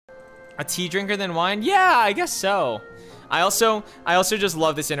A tea drinker than wine? Yeah, I guess so. I also just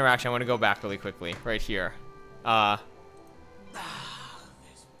love this interaction. I want to go back really quickly right here.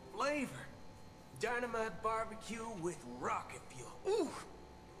 This flavor. Dynamite barbecue with rocket fuel. Ooh,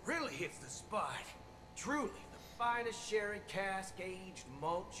 really hits the spot. Truly the finest sherry cask aged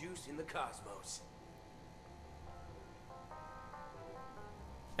malt juice in the cosmos.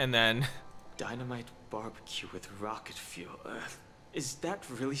 And then Dynamite barbecue with rocket fuel. Is that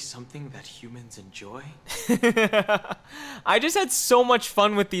really something that humans enjoy? I just had so much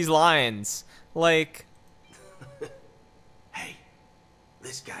fun with these lines. Like, Hey,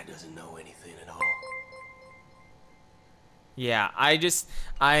 this guy doesn't know anything at all. yeah,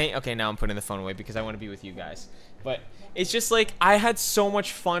 okay, now I'm putting the phone away because I want to be with you guys. But it's just like, I had so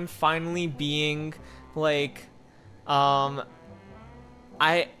much fun finally being like, I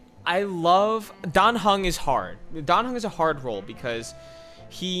love Dan Heng is hard. Dan Heng is a hard role because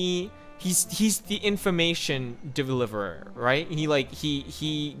he's the information deliverer, right?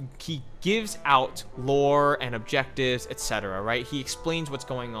 He gives out lore and objectives, etc., right? He explains what's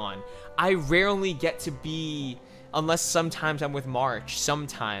going on. I rarely get to be, unless sometimes I'm with March,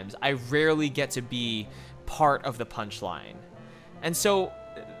 sometimes I rarely get to be part of the punchline. And so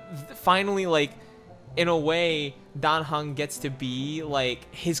finally, like, in a way, Dan Heng gets to be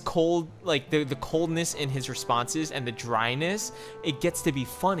like his cold, like the coldness in his responses and the dryness. It gets to be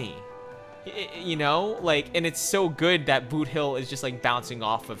funny, you know, like, and it's so good that Boothill is just like bouncing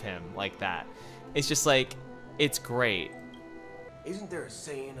off of him like that. It's just like, it's great. Isn't there a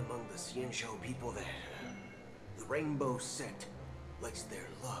saying among the Xianzhou people that the rainbow set lets their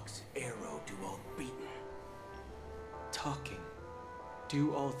luck's arrow do all the beating? Talking.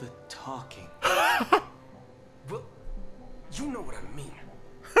 Do all the talking. Well, you know what I mean.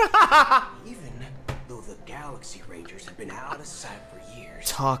 Even though the Galaxy Rangers have been out of sight for years,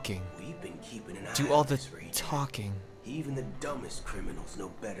 Talking. we've been keeping an eye Do on all the this region. talking. Even the dumbest criminals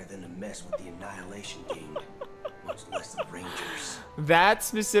know better than to mess with the Annihilation Gang, much less the Rangers. That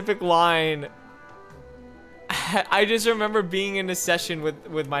specific line, I just remember being in a session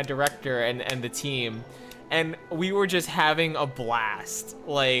with my director and the team, and we were just having a blast.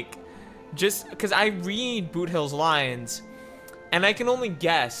 Like, just because I read Boothill's lines, and I can only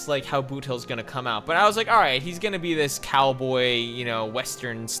guess like how Boothill's gonna come out. But I was like, all right, he's gonna be this cowboy, you know,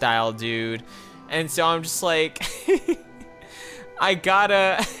 Western style dude, and so I'm just like, I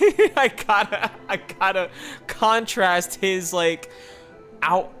gotta contrast his like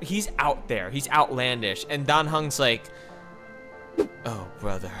he's out there, he's outlandish, and Dan Heng's like, oh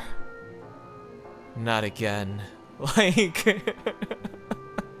brother, not again. Like,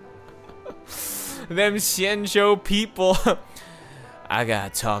 them Xianzhou people. I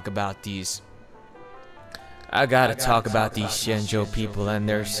gotta talk about these Xianzhou people and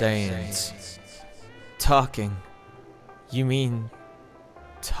their sayings. Talking. You mean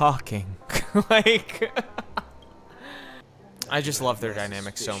talking? Like, I just love their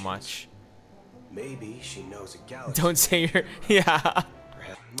dynamic so much. Maybe she knows a galaxy. Don't say you're, yeah.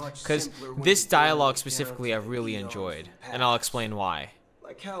 Much Because simpler way this to get dialogue out specifically I down to really the enjoyed, path. and I'll explain why.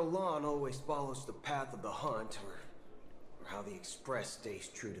 Like how Lon always follows the path of the hunt, or how the Express stays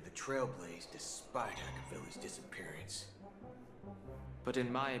true to the Trailblaze despite Akavilli's disappearance. But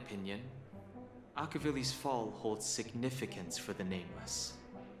in my opinion, Akavilli's fall holds significance for the Nameless.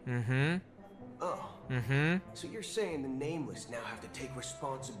 Mm-hmm. Oh. Mm-hmm. So you're saying the Nameless now have to take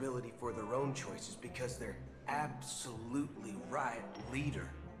responsibility for their own choices because their absolutely right leader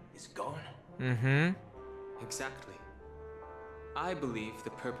is gone? Mm-hmm. Exactly. I believe the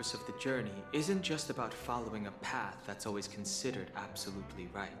purpose of the journey isn't just about following a path that's always considered absolutely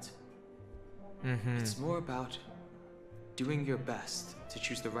right. Mm-hmm. It's more about doing your best to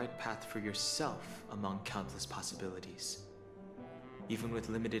choose the right path for yourself among countless possibilities, even with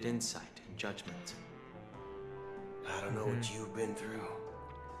limited insight and judgment. I don't know what you've been through,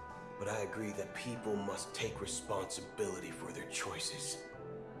 but I agree that people must take responsibility for their choices,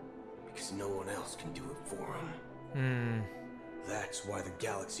 because no one else can do it for them. That's why the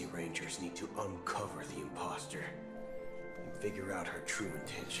Galaxy Rangers need to uncover the imposter and figure out her true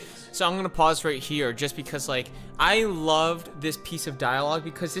intentions. So I'm gonna pause right here just because, like, I loved this piece of dialogue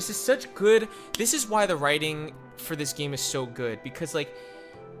because this is such good. This is why the writing for this game is so good, because like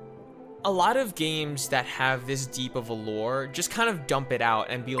a lot of games that have this deep of a lore just kind of dump it out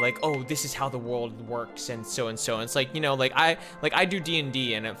and be like, oh, this is how the world works and so and so. And it's like, you know, like I do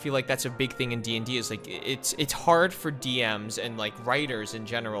D&D, and I feel like that's a big thing in D&D is like it's hard for DMs and like writers in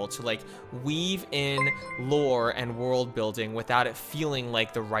general to like weave in lore and world building without it feeling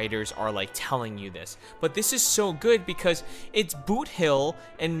like the writers are like telling you this. But this is so good because it's Boothill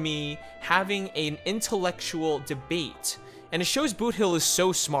and me having an intellectual debate, and it shows Boothill is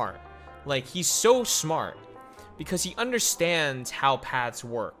so smart. Like, he's so smart because he understands how paths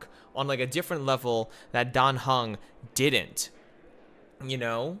work on like a different level that Dan Heng didn't, you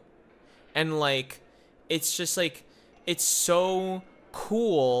know? And like, it's just like, it's so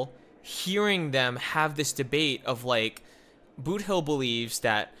cool hearing them have this debate of like, Boothill believes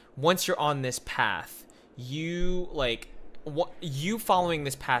that once you're on this path, you like, what you following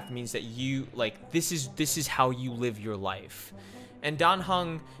this path means that you like, this is how you live your life. And Dan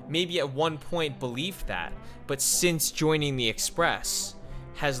Heng maybe at one point believed that, but since joining the Express,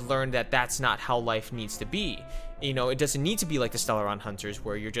 has learned that that's not how life needs to be. You know, it doesn't need to be like the Stellaron Hunters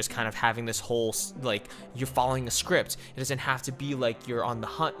where you're just kind of having this whole, like, you're following a script. It doesn't have to be like you're on the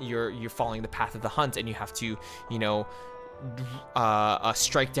hunt, you're following the path of the hunt, and you have to, you know,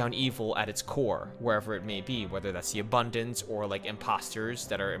 strike down evil at its core, wherever it may be, whether that's the abundance or like imposters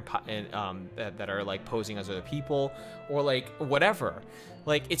that are that are like posing as other people, or like whatever.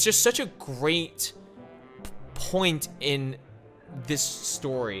 Like, it's just such a great point in this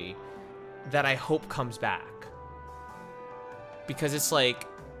story that I hope comes back, because it's like,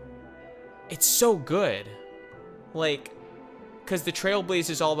 it's so good. Like, because the Trailblaze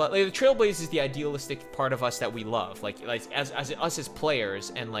is all about, like, the Trailblaze is the idealistic part of us that we love, like as us as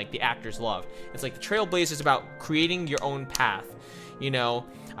players and like the actors love. It's like the Trailblaze is about creating your own path, you know.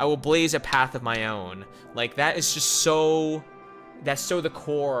 I will blaze a path of my own. Like, that is just so, that's so the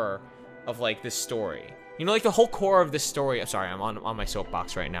core of like this story, you know, like the whole core of this story. I'm sorry, I'm on my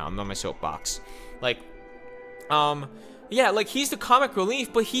soapbox right now. I'm on my soapbox. Like, yeah, like, he's the comic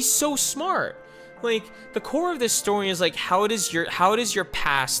relief, but he's so smart. Like, the core of this story is like, how does your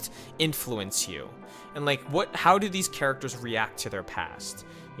past influence you? And like, how do these characters react to their past?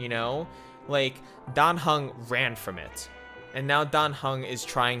 You know? Like, Dan Heng ran from it. And now Dan Heng is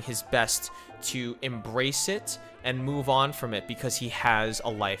trying his best to embrace it and move on from it because he has a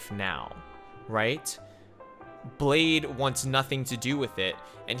life now, right? Blade wants nothing to do with it,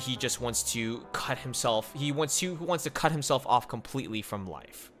 and he just wants to cut himself, he wants to cut himself off completely from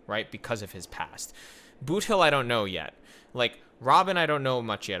life, right? Because of his past. Boothill, I don't know yet. Like, Robin, I don't know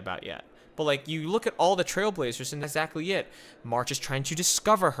much yet about yet. But like, you look at all the Trailblazers, and that's exactly it. March is trying to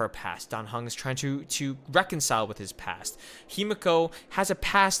discover her past. Dan Heng is trying to reconcile with his past. Himiko has a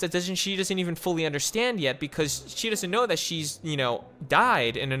past that she doesn't even fully understand yet, because she doesn't know that she's, you know,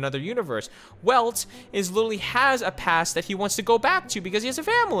 died in another universe. Welt literally has a past that he wants to go back to because he has a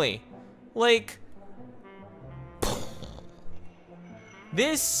family. Like,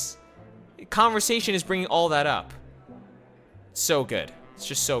 this conversation is bringing all that up. So good. It's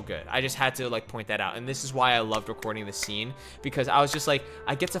just so good. I just had to like point that out, and this is why I loved recording this scene, because I was just like,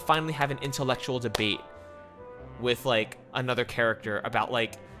 I get to finally have an intellectual debate with like another character about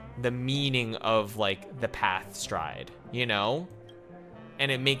like the meaning of like the path stride, you know?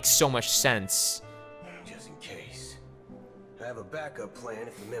 And it makes so much sense. Just in case, I have a backup plan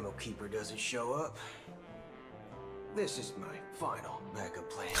if the memo keeper doesn't show up. This is my final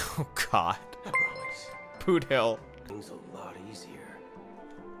backup plan. Oh God. I promise. Boothill. Things a lot easier.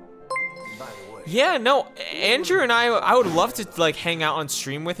 By the way, Yeah, no, Andrew and I would love to like hang out on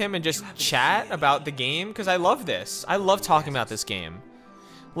stream with him and just chat about the game, because I love this. I love talking about this game.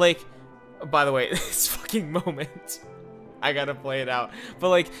 Like, by the way, this fucking moment, I gotta play it out. But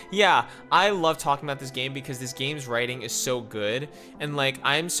like, yeah, I love talking about this game because this game's writing is so good, and like,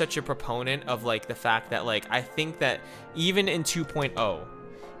 I'm such a proponent of like the fact that like, I think that even in 2.0,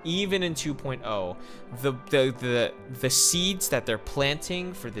 the seeds that they're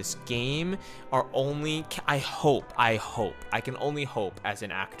planting for this game are only, I can only hope as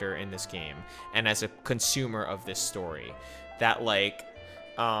an actor in this game and as a consumer of this story that like,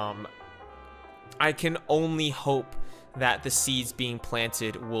 I can only hope that the seeds being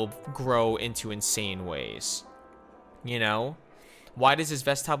planted will grow into insane ways, you know? Why does his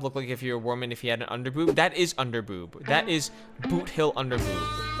vest top look like if you're a woman if he had an underboob? That is underboob. That is Boothill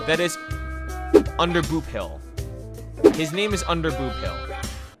underboob. That is Underboob Hill. His name is Underboob Hill.